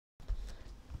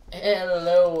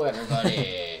Hello,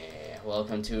 everybody.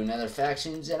 Welcome to another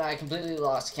Factions, and I completely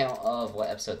lost count of what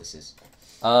episode this is.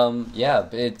 Yeah,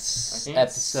 it's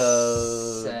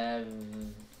episode...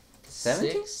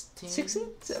 17? 16?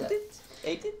 17?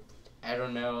 18? I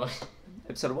don't know.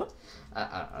 Episode what?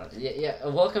 Yeah.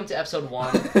 Welcome to episode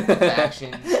 1 of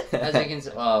Factions. As you can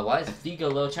see, why is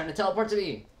Figolo trying to teleport to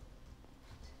me?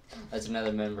 That's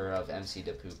another member of MC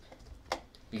the Poop.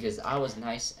 Because I was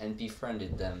nice and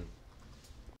befriended them.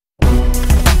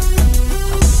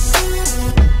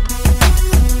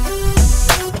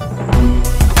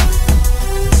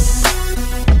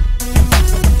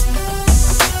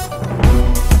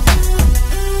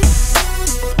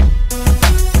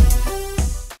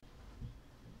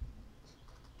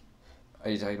 Are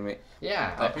you talking to me?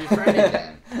 Yeah, I befriended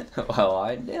them. Well,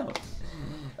 I know.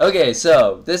 Okay,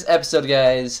 so this episode,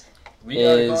 guys,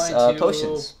 is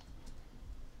potions.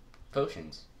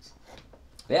 Potions.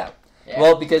 Yeah.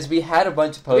 Well, because we had a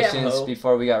bunch of potions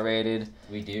before we got raided.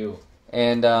 We do.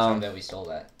 And I bet we stole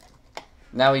that.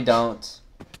 Now we don't.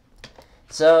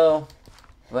 So,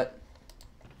 what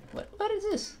is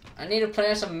this? I need to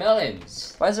plant some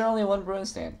melons. Why is there only one brewing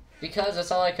stand? Because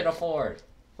that's all I could afford.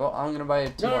 Well, I'm gonna buy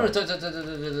two. No,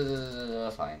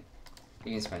 fine.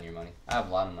 You can spend your money. I have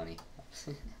a lot of money.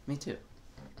 Me too.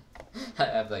 I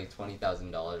have like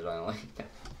 $20,000 on like that.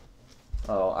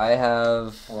 Oh, I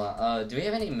have. Hold on. Do we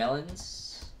have any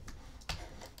melons?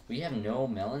 We have no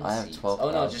melon I have seeds. 12.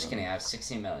 Oh no, just kidding. I have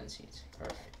 16 melon seeds.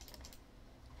 Perfect.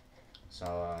 So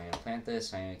I'm gonna plant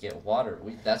this. I'm gonna get water.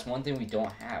 That's one thing we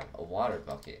don't have: a water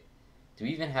bucket. Do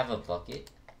we even have a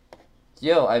bucket?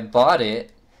 Yo, I bought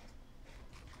it.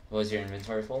 Was your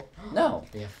inventory full? No.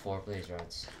 We have 4 blaze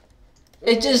rods.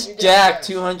 It just jacked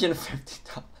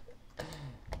 $250.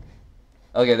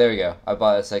 Okay, there we go. I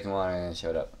bought a second one and it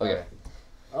showed up. Okay.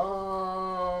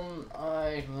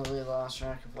 I completely lost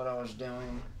track of what I was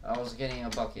doing. I was getting a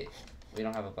bucket. We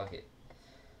don't have a bucket.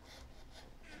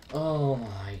 Oh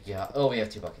my god. Oh, we have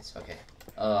 2 buckets. Okay.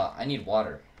 I need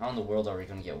water. How in the world are we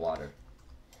gonna get water?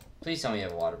 Please tell me you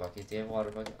have a water bucket. Do you have a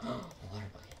water bucket? Oh, a water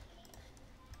bucket.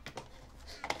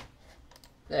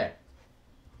 There.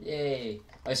 Yay.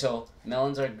 Okay, so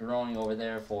melons are growing over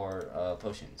there for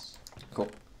potions. Cool.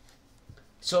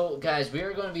 So, guys, we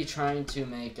are going to be trying to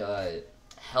make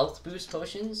health boost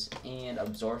potions and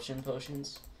absorption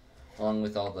potions, along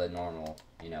with all the normal,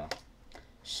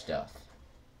 stuff.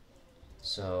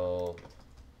 So,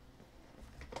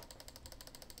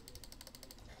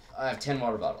 I have 10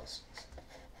 water bottles.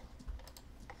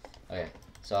 Okay,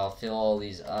 so I'll fill all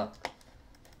these up.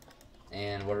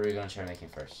 And what are we going to try making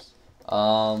first?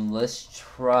 Let's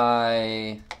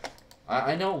try...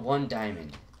 I know 1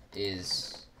 diamond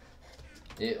is...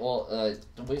 well,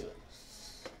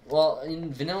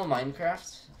 in vanilla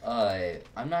Minecraft,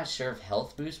 I'm not sure if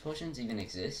health boost potions even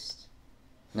exist.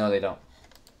 No, they don't.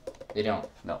 They don't?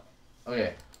 No.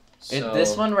 Okay. So...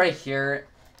 This one right here,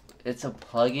 it's a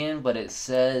plugin, but it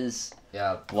says...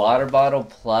 Yeah. Water bottle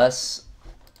plus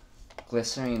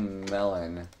glycerine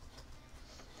melon.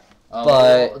 But...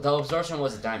 Well, the absorption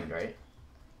was a diamond, right?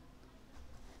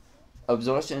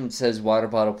 Absorption says water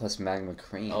bottle plus magma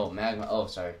cream. Oh, magma. Oh,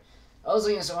 sorry. I was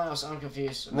looking at someone else. I'm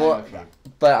confused. Well,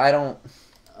 but I don't...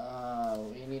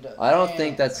 we need to... I don't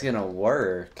think that's gonna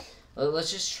work. Let's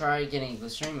just try getting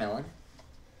glycerine melon.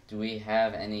 Do we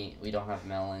have any... We don't have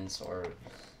melons, or... Do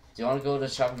you want to go to the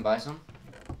shop and buy some?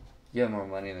 You have more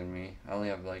money than me. I only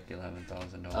have like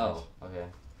 $11,000. Oh, okay.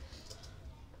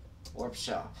 Warp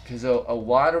shop. Because a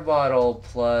water bottle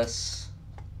plus...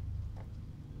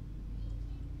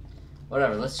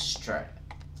 Whatever, let's just try it.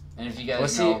 And if you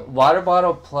guys know... see, water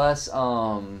bottle plus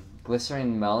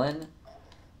glycerine melon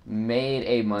made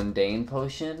a mundane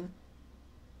potion.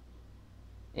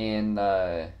 And,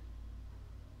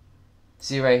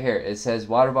 see right here, it says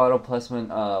water bottle plus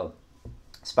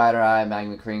spider eye,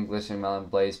 magma cream, glycerine melon,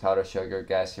 blaze, powder sugar,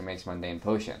 gas here makes mundane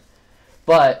potion.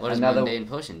 But what does mundane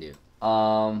potion do?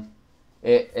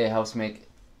 It helps make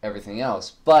everything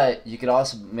else, but you could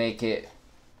also make it.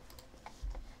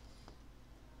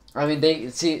 I mean,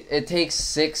 it takes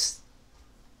 6.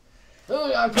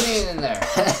 Oh, I'm putting it in there.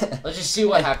 Let's just see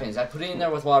what happens. I put it in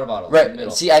there with water bottles. Right. In the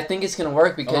middle. See, I think it's gonna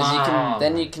work because you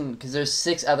can because there's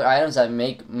 6 other items that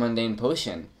make mundane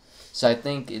potion, so I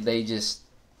think they just.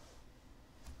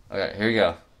 Okay, here we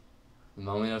go.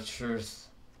 Moment of truth.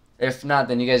 If not,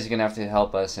 then you guys are gonna have to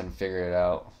help us and figure it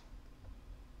out.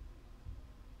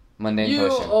 Mundane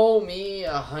potion. You owe me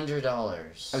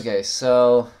 $100. Okay,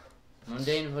 so...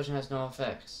 Mundane potion has no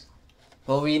effects.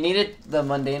 Well, we needed the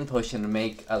mundane potion to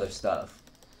make other stuff.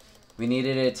 We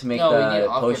needed it to make No, we the need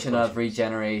awkward potion of potions.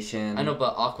 regeneration. I know,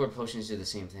 but awkward potions do the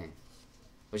same thing.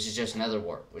 which is just nether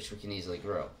wart, which we can easily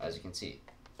grow, as you can see.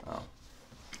 Oh.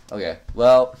 Okay.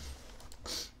 Well,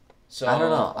 So I don't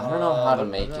know. I don't know how to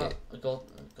make it. A gold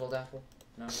apple?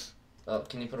 No.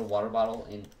 Can you put a water bottle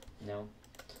in? No.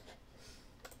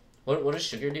 What does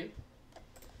sugar do?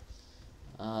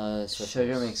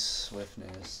 Sugar makes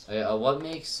swiftness. Okay, what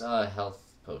makes health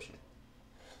potion?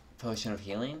 Potion of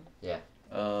healing? Yeah.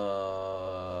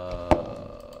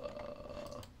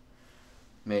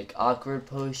 Make awkward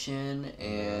potion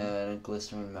and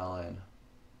glycerin melon.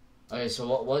 Okay,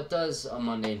 so what does a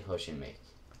mundane potion make?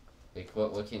 Like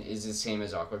what can is it the same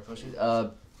as awkward potion?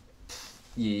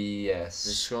 Yes.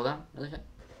 Just scroll down really fast.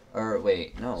 Or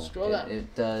wait, no. Scroll down.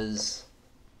 It does.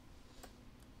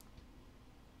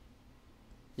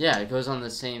 Yeah, it goes on the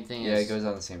same thing. Yeah, it goes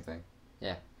on the same thing.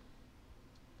 Yeah.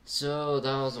 So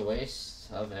that was a waste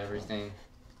of everything.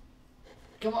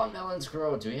 Come on, melons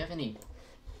grow. Do we have any?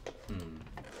 We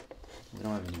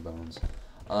don't have any bones.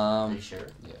 Are you sure?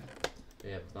 Yeah.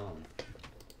 We have a bone.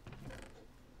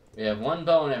 We have one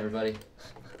bone, everybody.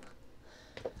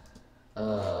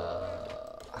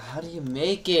 How do you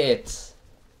make it?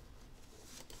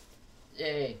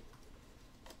 Yay.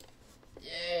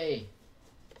 Yay.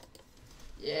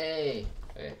 Yay.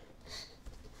 Okay.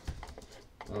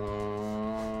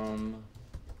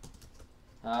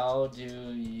 How do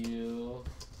you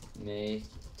make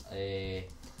an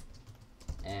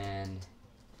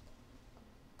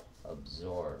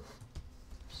absorption?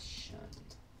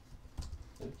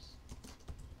 Oops.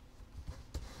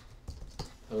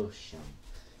 Potion.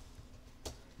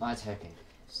 My typing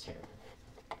is terrible.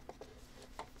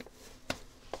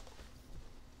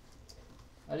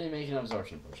 How do you make an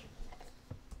absorption potion?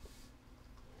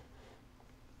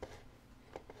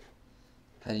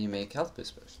 How do you make health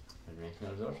boost potion? How do you make an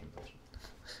absorption potion?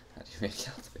 How do you make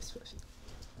health boost potion?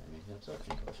 How do you make an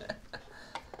absorption potion?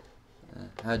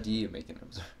 How do you make an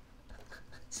absorption?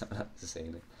 Someone has to say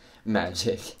it.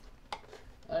 Magic.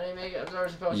 How do you make an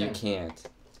absorption potion? You can't.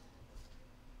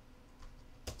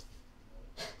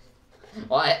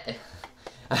 What?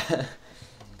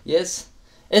 Yes,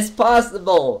 it's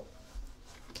possible.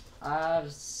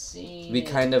 I've seen. We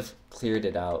kind of cleared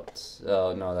it out.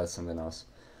 Oh no, that's something else.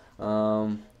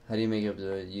 How do you make it?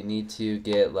 You need to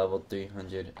get level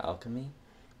 300 alchemy.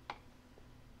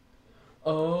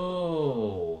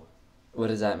 Oh. What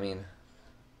does that mean?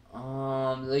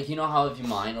 Like you know how if you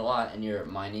mine a lot and your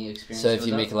mining experience. So if goes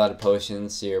you up? make a lot of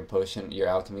potions, your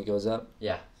alchemy goes up.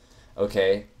 Yeah.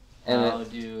 Okay. And how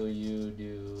do you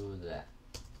do that?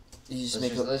 You just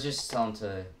let's just tell them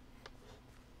to.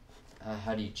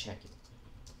 How do you check it?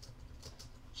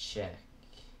 Check.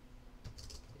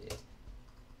 It.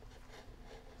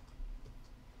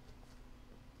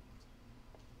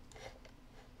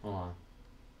 Hold on.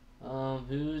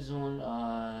 Who's on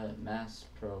Mass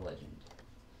Pro Legend?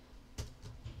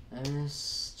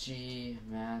 MSG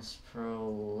Mass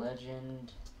Pro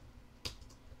Legend.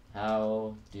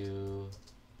 How do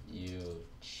you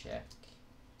check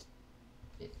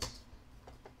it?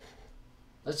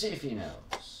 Let's see if he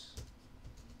knows.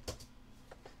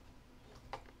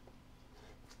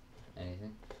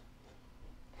 Anything?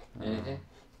 Anything?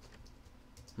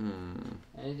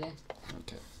 Anything?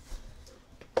 Okay.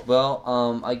 Well,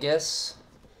 I guess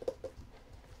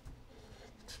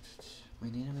we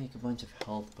need to make a bunch of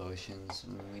health potions,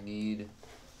 and we need.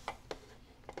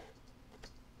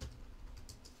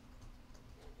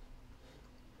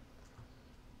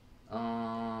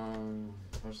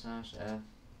 /F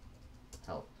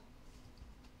help.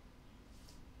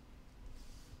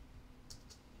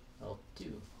 Help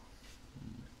 2.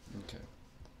 Okay.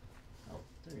 Help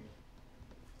 3.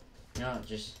 No,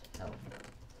 just help.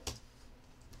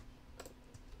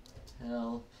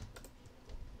 Help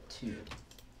 2.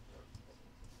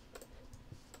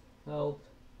 Help.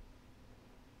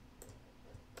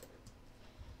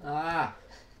 Ah!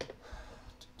 How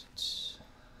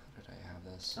did I have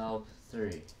this? Help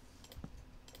 3.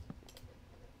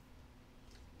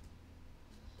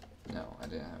 No, I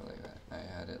didn't have it like that. I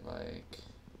had it like.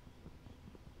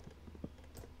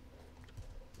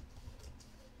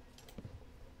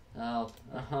 Help.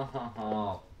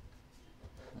 Oh.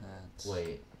 That's...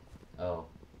 Wait. Oh.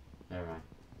 Never mind.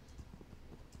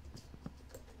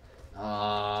 Oh,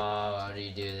 how do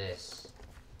you do this?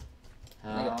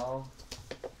 How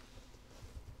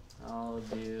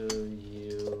do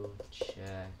you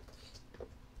check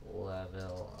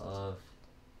level of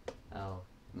health?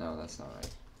 No, that's not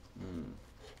right.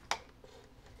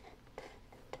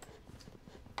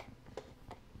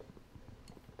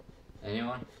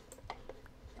 Anyone?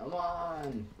 Come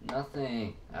on!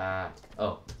 Nothing.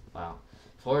 Oh, wow.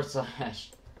 /.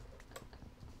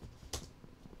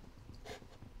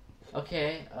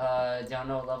 Okay, do y'all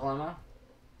know what level I'm on?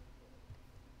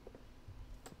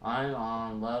 I'm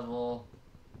on level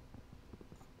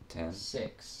 10.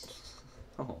 6.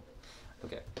 Oh,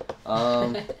 okay.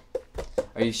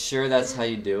 Are you sure that's how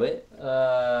you do it?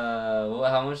 Well,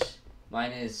 how much?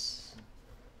 Mine is.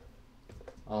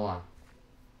 Hold on.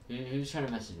 Who's trying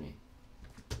to message me?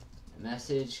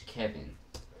 Message Kevin.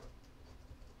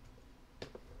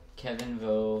 Kevin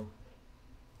Vo.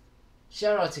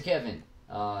 Shout out to Kevin.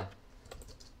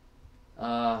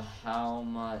 How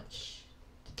much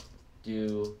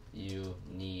do you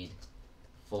need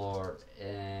for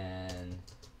an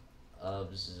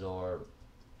absorption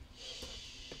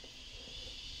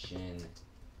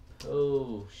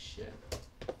potion?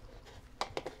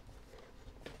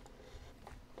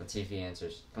 Let's see if he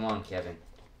answers. Come on, Kevin.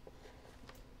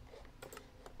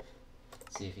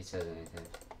 Let's see if he says anything.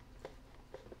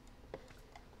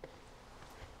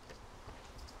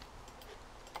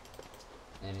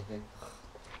 Anything?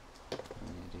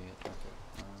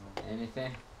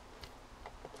 Anything?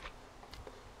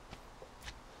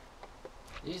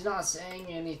 He's not saying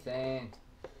anything.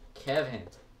 Kevin.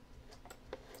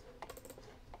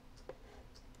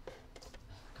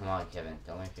 Come on, Kevin.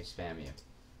 Don't make me spam you.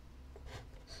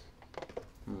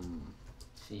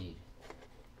 Feed.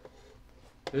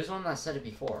 Who's the one that said it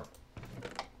before?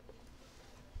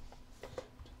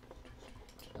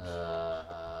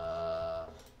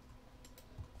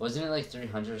 Wasn't it like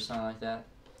 300 or something like that?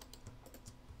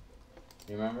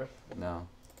 You remember? No.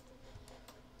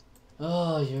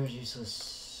 Oh, you're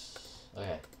useless.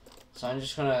 Okay, so I'm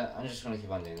just gonna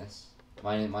keep on doing this.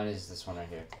 Mine is this one right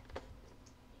here.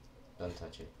 Don't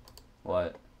touch it.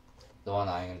 What? The one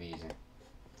that I'm gonna be using.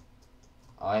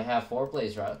 I have 4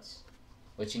 blaze rods,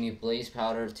 which you need blaze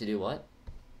powder to do what?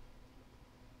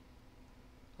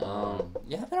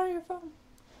 You have it on your phone?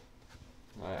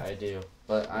 I do,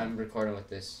 but I'm recording with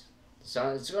this. It's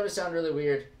gonna sound really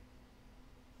weird.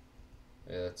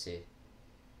 Wait, let's see.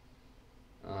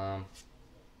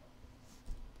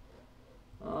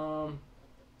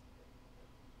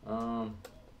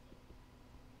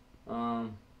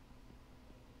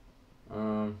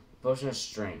 Potion of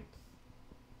strength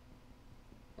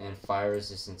and fire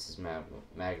resistance is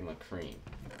magma cream.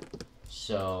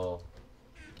 So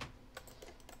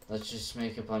let's just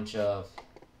make a bunch of.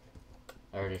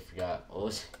 I already forgot what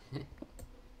was it.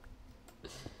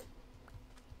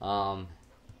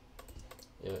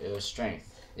 It was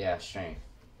strength. Yeah, strength.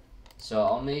 So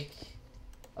I'll make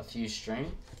a few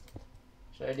strength.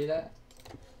 Should I do that?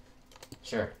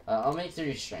 Sure. I'll make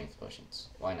 3 strength potions.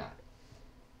 Why not?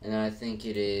 And then I think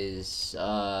it is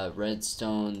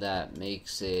redstone that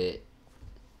makes it.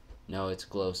 No, it's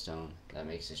glowstone that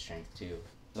makes it strength too.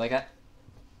 Like that?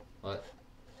 What?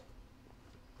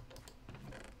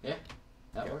 Yeah,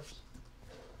 that works.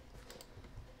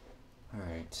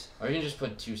 Alright. Or you can just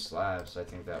put 2 slabs. I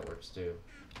think that works too.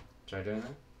 Try doing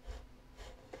that.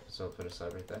 So put a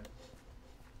slab right there.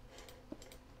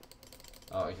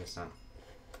 Oh, I guess not.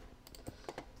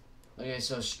 Okay,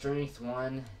 so strength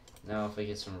 1. Now if I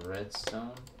get some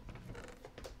redstone.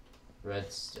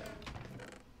 Redstone.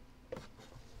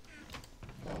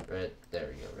 There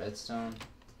we go. Redstone.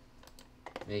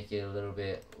 Make it a little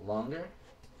bit longer.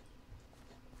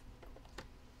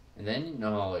 And then,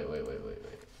 no, wait.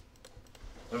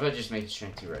 What if I just make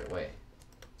strength 2 right away?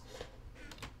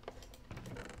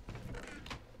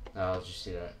 No, I'll just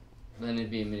do that. Then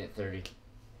it'd be a minute 30.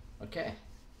 Okay.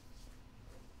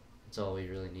 That's all we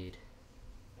really need.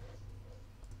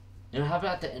 Now, how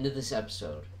about the end of this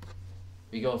episode?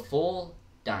 We go full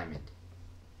diamond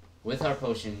with our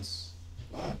potions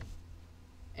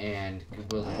and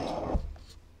wilderness world.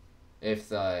 If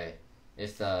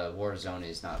the war zone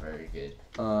is not very good.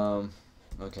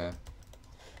 Okay.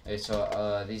 Okay,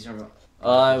 so these are.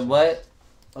 What?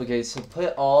 Okay, so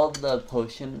put all the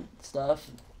potion stuff,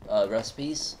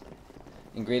 recipes,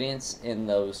 ingredients in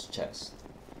those chests.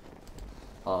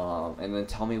 And then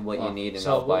tell me what you need, and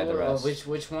I'll buy the rest.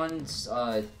 Which ones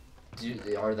are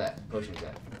that potions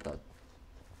at?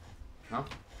 Huh?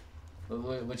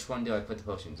 Which one do I put the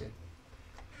potions in?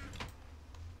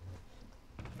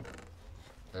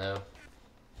 Hello?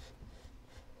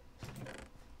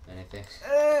 Anything?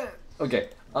 Okay.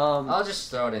 I'll just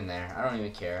throw it in there. I don't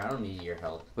even care. I don't need your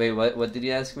help. Wait, what did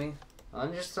you ask me?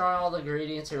 I'm just throwing all the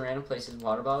ingredients in random places.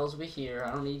 Water bottles will be here.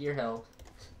 I don't need your help.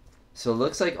 So it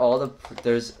looks like all the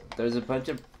there's a bunch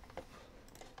of.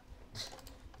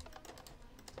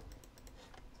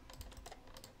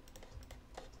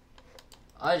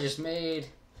 I just made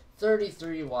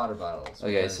 33 water bottles.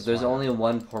 Okay, so there's only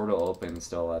one portal open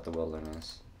still at the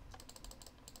wilderness.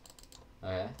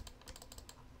 Okay.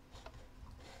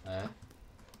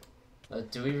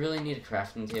 Do we really need a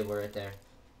crafting table right there?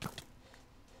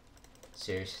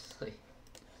 Seriously?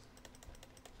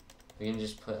 We can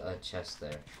just put a chest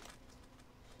there.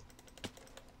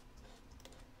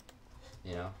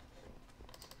 You know?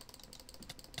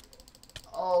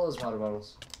 All those water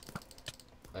bottles.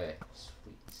 Okay,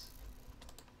 sweet.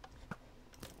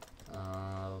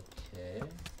 Okay.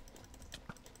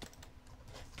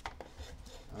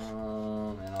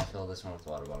 And I'll fill this one with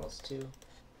water bottles too.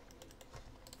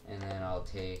 And then I'll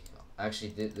take.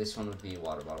 Actually, this one would be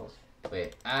water bottles.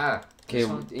 Wait, Okay,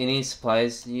 any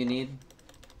supplies you need?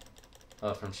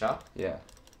 Oh, from shop? Yeah.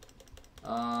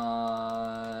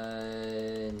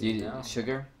 Do you need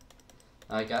sugar?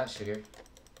 I got sugar.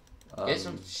 Get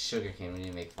some sugar cane. We need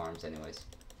to make farms, anyways.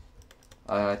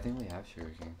 I think we have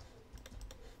sugar cane.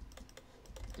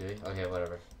 Do we? Okay,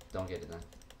 whatever. Don't get it then.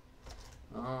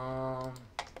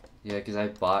 Yeah, because I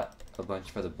bought a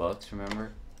bunch for the books.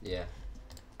 Remember? Yeah.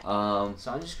 So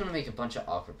I'm just gonna make a bunch of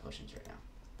awkward potions right now.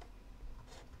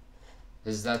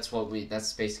 Because that's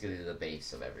basically the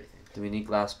base of everything. Do we need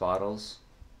glass bottles?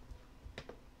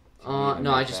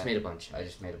 No, I just made a bunch.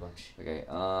 Okay,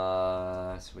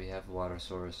 so we have water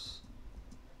source.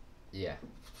 Yeah.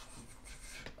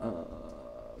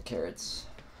 Carrots.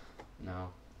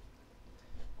 No.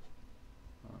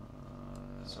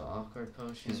 So awkward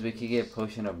potion. Because we could get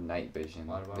potion of night vision.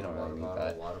 Water bottle, we don't really need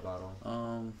that. Water bottle.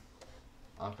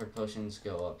 Awkward potions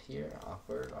go up here.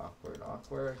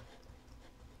 Awkward.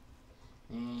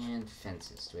 And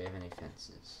fences. Do we have any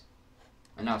fences?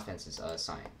 Not fences,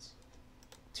 signs.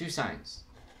 2 signs.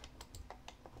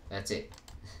 That's it.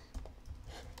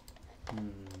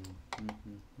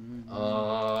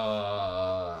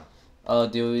 Oh,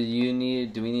 do we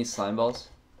need slime balls?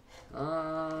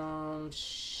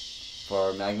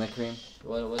 For magma cream?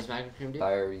 What does magma cream do?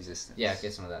 Fire resistance. Yeah,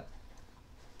 get some of that.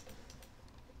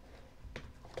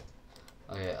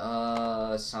 Okay,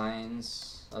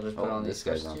 signs. I'll just put on these.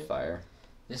 This guy's on fire.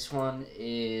 This one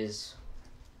is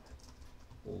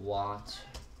what?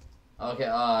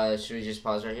 Okay, should we just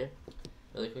pause right here?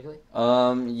 Really quickly?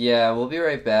 Yeah, we'll be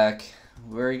right back.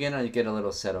 We're gonna get a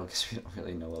little settled because we don't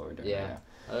really know what we're doing. Yeah.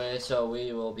 Okay, so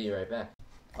we will be right back.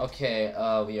 Okay,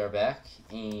 we are back,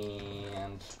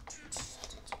 and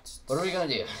what are we gonna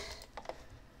do?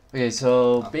 Okay,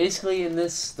 so basically in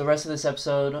the rest of this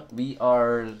episode, we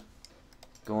are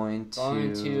going to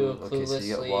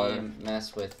cluelessly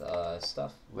mess with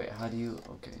stuff. Wait, how do you?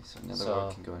 Okay, so another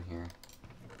one can go in here.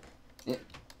 Yeah,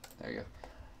 there you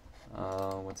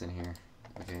go. What's in here?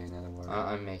 Okay, another word.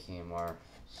 I'm making more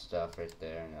stuff right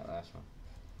there in that last one.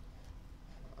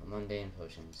 Mundane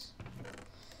potions.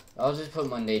 I'll just put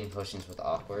mundane potions with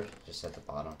awkward just at the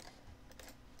bottom.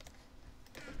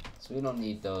 So we don't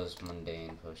need those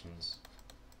mundane potions.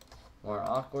 More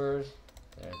awkward.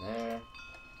 There.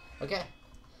 Okay.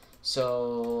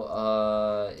 So,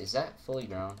 is that fully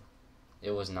grown?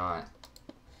 It was not.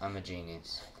 I'm a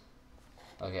genius.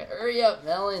 Okay, hurry up,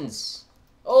 melons!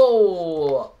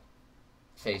 Oh!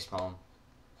 Facepalm.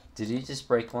 Did you just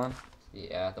break one?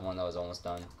 Yeah, the one that was almost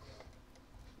done.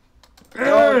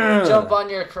 Don't jump on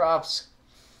your crops.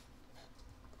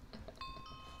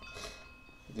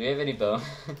 Do we have any bone?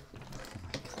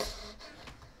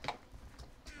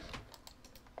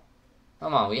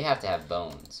 Come on, we have to have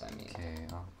bones. I mean, okay,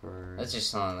 awkward. That's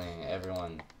just something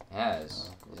everyone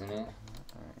has, isn't it?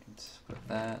 Alright, put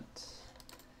that.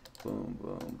 Boom,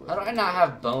 boom, boom. How do I not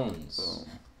have bones?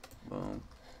 Boom, boom.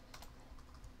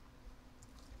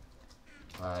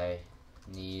 I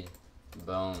need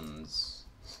bones.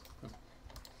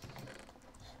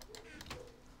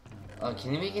 Oh,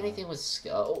 can you make anything with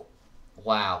skull? Oh,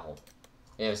 wow.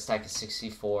 We have a stack of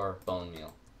 64 bone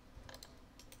meal.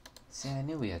 See, I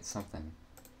knew we had something.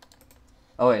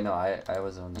 Oh wait, no, I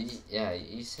was on this. Yeah,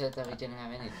 you said that we didn't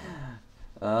have anything.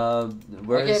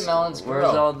 Where's melons grow.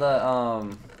 Where's all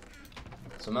the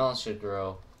So melons should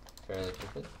grow fairly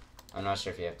quickly. I'm not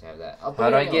sure if you have to have that. How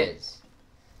do I get?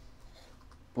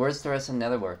 Where's the rest of the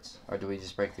nether warts? Or do we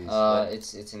just break these?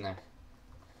 It's in there.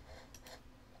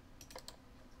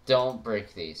 Don't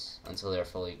break these until they're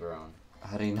fully grown.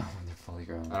 How do you know when they're fully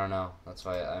grown? I don't know. That's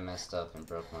why I messed up and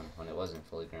broke one when it wasn't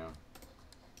fully grown.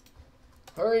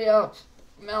 Hurry up!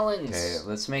 Melons! Okay,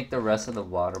 let's make the rest of the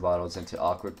water bottles into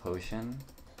awkward potion.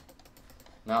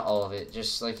 Not all of it,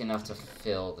 just like enough to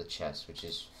fill the chest, which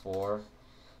is 4,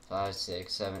 5,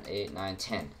 6, 7, 8, 9,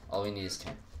 10. All we need is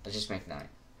 10. Let's just make 9.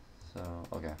 So,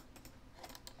 okay.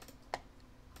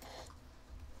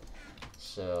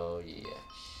 So, yeah.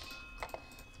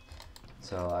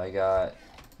 So, I got...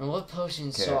 And what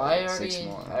potions? Okay, so, I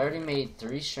more. already made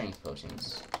 3 strength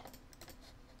potions.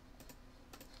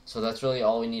 So that's really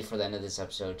all we need for the end of this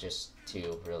episode. Just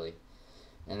 2, really.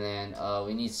 And then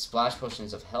we need splash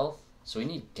potions of health. So we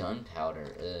need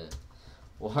gunpowder.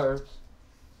 Warp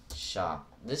shop.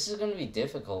 This is gonna be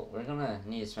difficult. We're gonna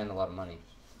need to spend a lot of money.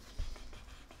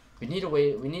 We need a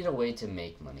way. We need a way to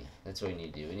make money. That's what we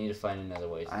need to do. We need to find another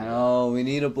way. I know. We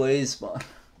need a blaze spawn.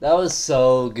 That was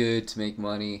so good to make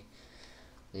money.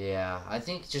 Yeah, I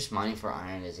think just mining for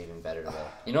iron is even better though.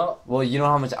 You know? Well, you know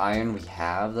how much iron we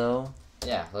have though.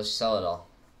 Yeah, let's sell it all.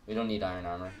 We don't need iron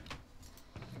armor.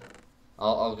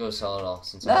 I'll go sell it all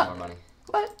since I have more money.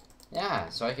 What? Yeah,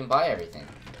 so I can buy everything.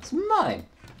 It's mine.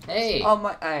 Hey! It's all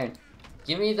my iron.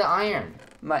 Give me the iron.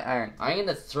 My iron. I'm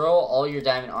gonna throw all your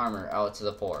diamond armor out to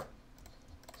the poor.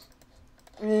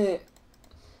 I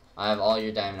have all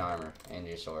your diamond armor and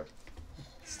your sword.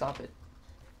 Stop it.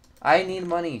 I need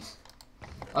money.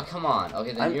 Oh, come on.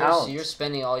 Okay, then you're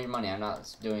spending all your money. I'm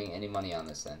not doing any money on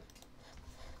this then.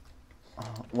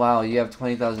 Oh, wow, you have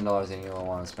 $20,000 and you don't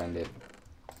want to spend it.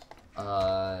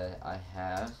 I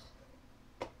have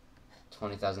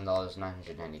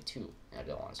 $20,992. I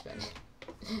don't want to spend it.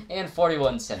 And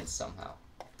 41 cents somehow.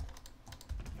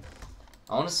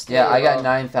 I want to stay. Yeah, I got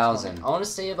 9,000. I want to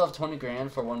stay above 20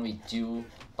 grand for when we do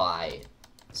buy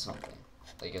something,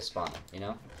 like a spawner. You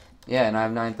know? Yeah, and I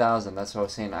have 9,000. That's what I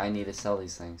was saying. I need to sell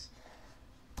these things.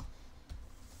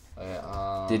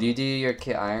 Okay. Did you do your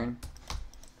kit iron?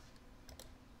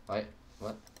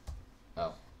 What?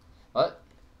 Oh. What?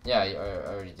 Yeah, I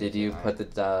already did. Did you put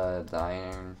the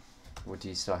iron? Do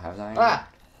you still have the iron? Ah!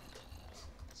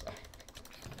 Sorry.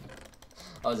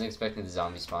 I wasn't expecting the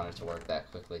zombie spawner to work that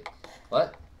quickly.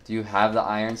 What? Do you have the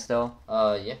iron still?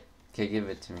 Yeah. Okay, give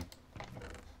it to me.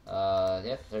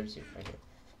 Yeah, 32, right here.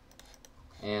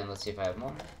 And let's see if I have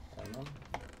more.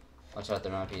 Watch out,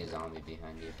 there might be a zombie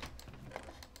behind you.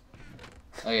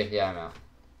 Okay, yeah, I'm out.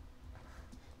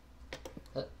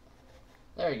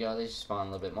 There we go, they just spawn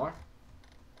a little bit more.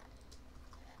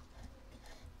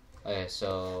 Okay,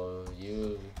 so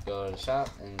you go to the shop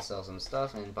and sell some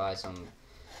stuff and buy some,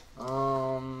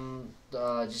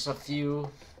 just a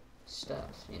few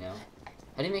stuff, you know.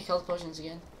 How do you make health potions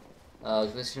again?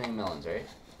 Glistening melons, right?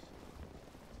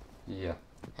 Yeah.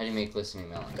 How do you make glistening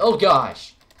melons? Oh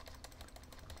gosh!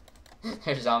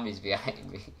 There's zombies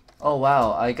behind me. Oh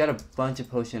wow, I got a bunch of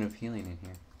potion of healing in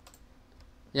here.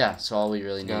 Yeah, so all we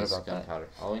really need is gunpowder.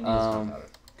 All we need is gunpowder.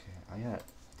 Okay,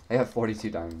 I got 42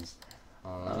 diamonds.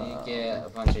 Let me get a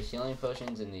bunch of healing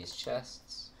potions in these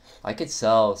chests. I could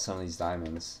sell some of these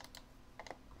diamonds.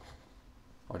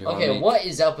 Or do you Okay, what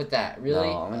is up with that? Really?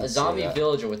 No, I'm gonna a zombie say that.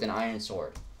 villager with an iron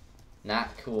sword.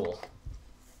 Not cool.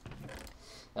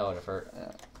 That would have hurt.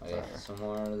 Yeah, Okay, whatever. some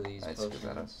more of these I'd screw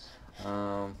that up.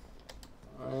 potions.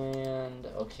 And,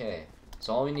 okay.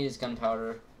 So all we need is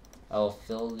gunpowder. I will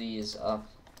fill these up.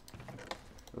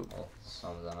 Well,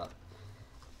 some of them up.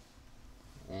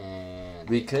 And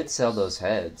We could sell those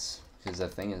heads, because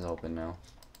that thing is open now.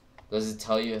 does it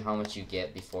tell you how much you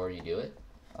get before you do it?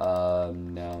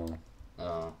 No.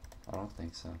 Oh. I don't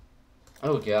think so.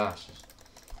 Oh gosh.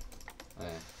 Okay.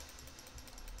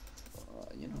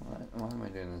 You know what? Why am I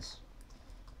doing this?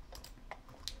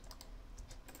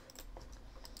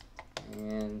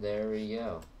 And there we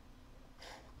go.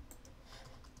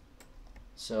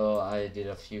 So I did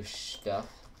a few stuff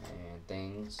and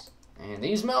things. And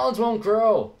these melons won't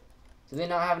grow! Do they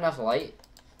not have enough light?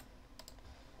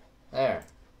 There.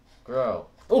 Grow.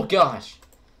 Oh gosh!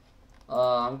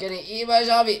 I'm getting eaten by a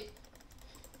zombie!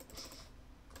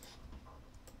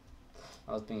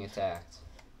 I was being attacked.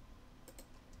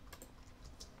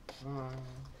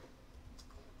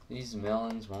 These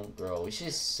melons won't grow. We should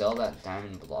just sell that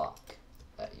diamond block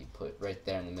that you put right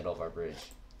there in the middle of our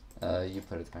bridge. You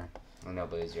put it there. I know,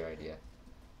 but it was your idea.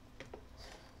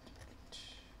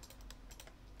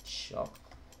 Shop.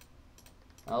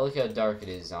 Oh, look how dark it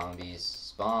is, zombies.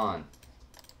 Spawn.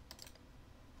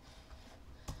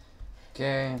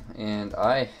 Okay, and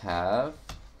I have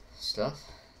Stuff?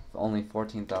 only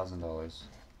 $14,000.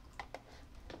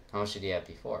 How much did you have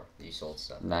before you sold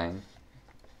stuff? 9.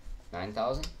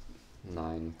 9,000?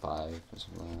 9, 5, or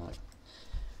something like that.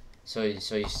 So you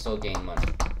still gain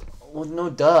money. Well, no,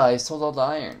 duh. I sold all the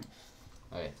iron.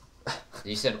 Okay.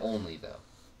 You said only, though.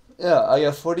 Yeah, I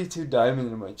got 42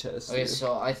 diamonds in my chest. Okay, dude.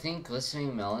 so I think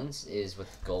glistening melons is with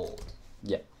gold.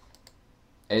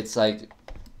 It's like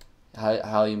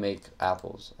how you make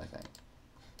apples, I think.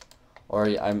 Or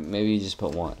maybe you just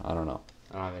put one. I don't know.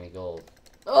 I don't have any gold.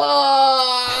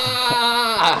 Ah!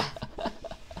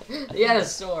 He had a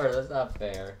sword. That's not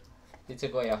fair. He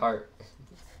took away a heart.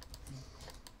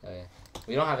 Okay.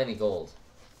 We don't have any gold.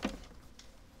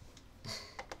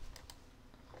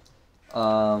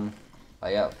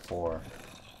 I got 4.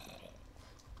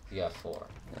 You got 4.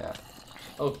 Yeah.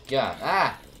 Oh god.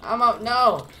 Ah! I'm up.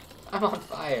 No! I'm on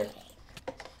fire.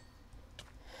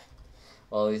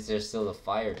 Well, at least there's still the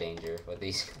fire danger with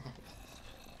these guys.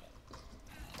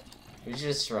 We should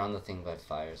just surround the thing by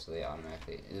fire so they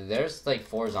automatically... There's like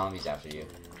 4 zombies after you.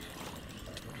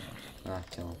 Ah,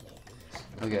 kill him.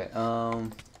 Okay,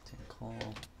 call.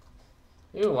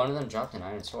 Ooh, one of them dropped an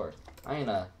iron sword. I'm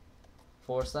gonna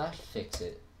 / fix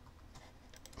it.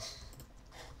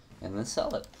 And then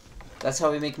sell it. That's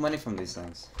how we make money from these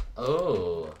things.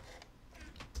 Oh.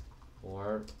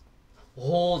 Or...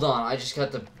 Hold on, I just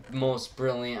got the most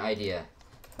brilliant idea.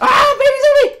 Ah, baby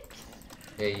zombie!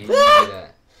 Okay, you need to do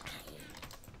that.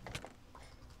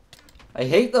 I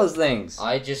hate those things.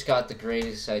 I just got the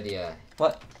greatest idea.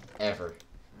 What? Ever.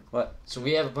 What? So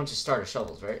we have a bunch of starter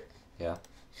shovels, right? Yeah.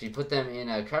 If you put them in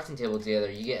a crafting table together,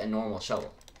 you get a normal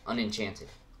shovel. Unenchanted.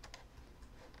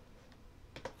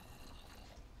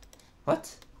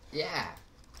 What? Yeah.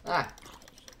 Ah.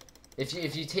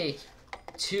 If you take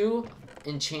 2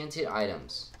 enchanted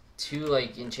items, 2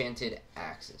 like enchanted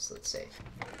axes, let's say,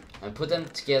 and put them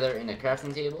together in a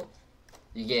crafting table,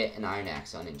 you get an iron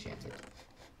axe unenchanted.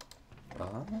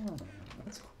 Oh,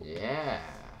 that's cool. Yeah.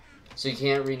 So you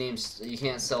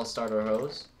can't sell starter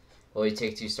hoes. Well, you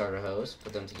take 2 starter hoes,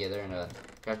 put them together in a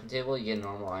crafting table, you get a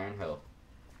normal iron hoe.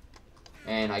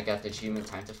 And I got the achievement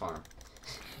time to farm.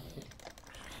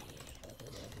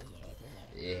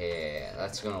 Yeah,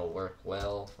 that's gonna work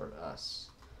well for us.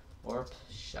 Warp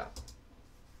shop.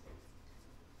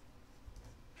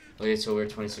 Okay, so we're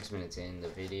 26 minutes in the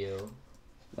video.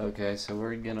 Okay, so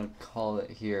we're gonna call it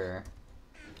here.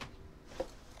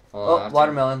 Well, Oh,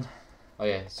 watermelon.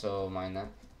 Okay, so mine that.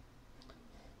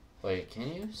 Wait,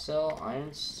 can you sell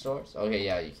iron swords? Okay,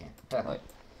 yeah, you can. Wait.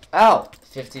 Ow!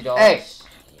 $50. Hey!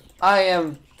 I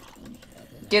am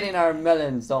getting our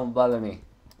melons, don't bother me.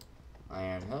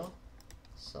 Iron hoe.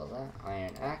 Sell that.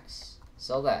 Iron axe.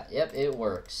 Sell that. Yep, it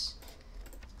works.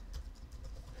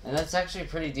 And that's actually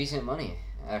pretty decent money,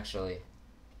 actually.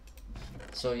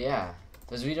 So yeah,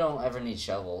 because we don't ever need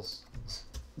shovels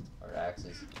or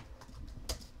axes.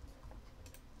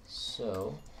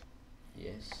 So,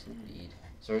 yes, indeed.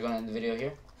 So we're going to end the video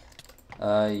here?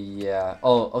 Yeah.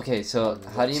 Oh, okay, so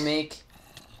how do you make...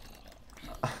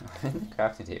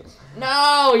 crafting table.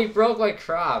 No! He broke my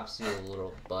crops, you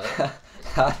little butt.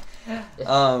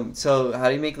 So how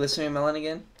do you make listening melon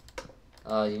again?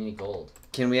 You need gold.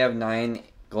 Can we have 9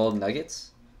 gold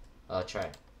nuggets? Try.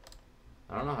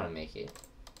 I don't know how to make it.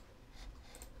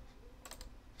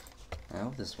 I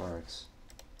hope this works.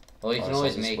 Well, you can so I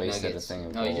always just make wasted nuggets. a thing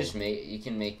of No, you gold. just make. You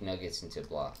can make nuggets into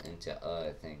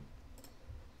thing.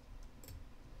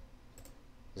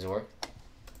 Does it work?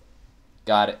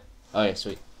 Got it. Okay,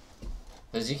 sweet.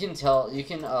 Because you can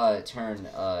turn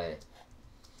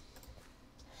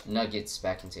nuggets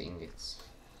back into ingots.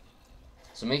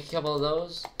 So make a couple of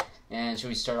those, and should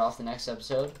we start off the next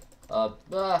episode?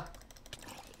 So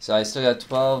I still got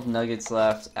 12 nuggets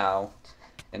left. Ow.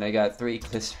 And I got 3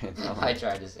 glycerin. I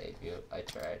tried to save you. I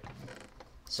tried.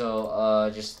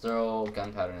 So, just throw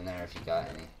gunpowder in there if you got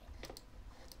any.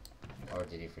 Or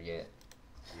did you forget?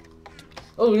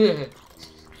 Oh, yeah!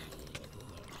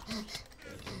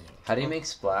 How do you make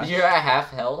splash? You're at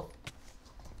half health?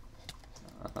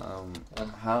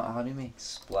 How do you make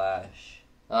splash?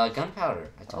 Gunpowder.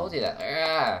 I told you that.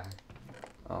 Ah!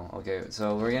 Oh, okay.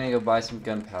 So we're gonna go buy some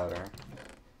gunpowder.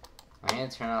 I'm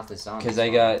gonna turn off the zombie. Because I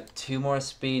got 2 more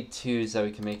speed 2s that we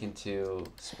can make into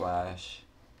splash.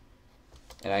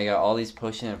 And I got all these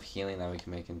potions of healing that we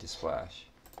can make into splash.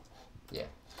 Yeah.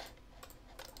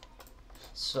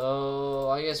 So,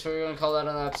 I guess we're gonna call that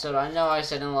an episode. I know I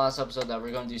said in the last episode that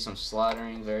we're gonna do some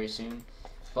slaughtering very soon.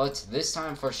 But this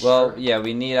time for sure. Well, yeah,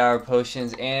 we need our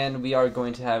potions, and we are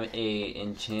going to have a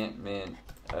enchantment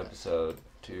episode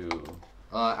too.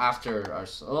 After our...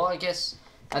 Well, I guess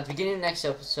at the beginning of the next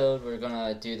episode, we're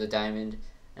gonna do the diamond.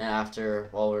 And after,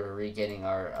 while we're re-getting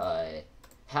our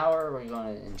power, we're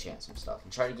gonna enchant some stuff.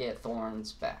 And try to get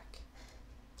thorns back.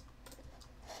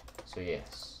 So,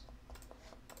 yes.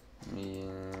 Yeah,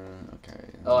 okay.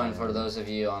 Oh, and for those of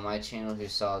you on my channel who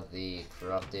saw the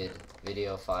corrupted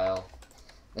video file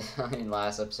in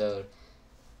last episode,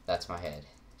 that's my head.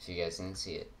 If you guys didn't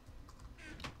see it.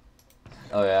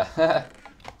 Oh, yeah.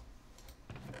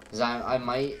 Because I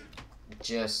might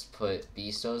just put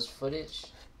BSTOW's footage.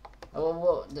 Oh,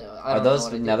 well, I Are don't know those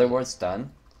what I did. nether warts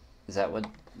done? Is that what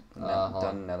hold on.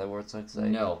 done nether warts looks like?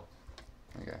 No.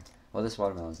 Okay. Well, this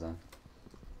watermelon's done.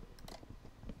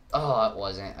 Oh, it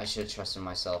wasn't. I should have trusted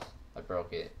myself. I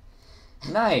broke it.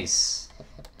 Nice!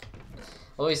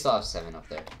 Well, we still have 7 up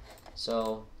there.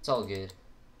 So it's all good.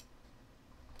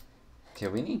 Okay,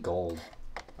 we need gold.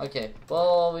 Okay,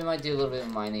 well, we might do a little bit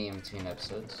of mining in between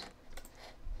episodes.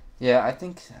 Yeah, I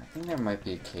think there might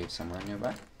be a cave somewhere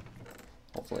nearby.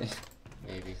 Hopefully.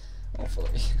 Maybe.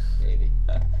 Hopefully. Maybe.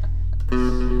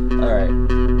 Alright.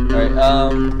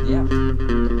 Yeah.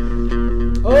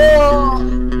 Oh!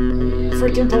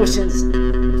 Freaking potions!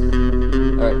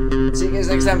 Alright, see you guys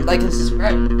next time. Like and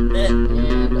subscribe.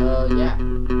 And, yeah.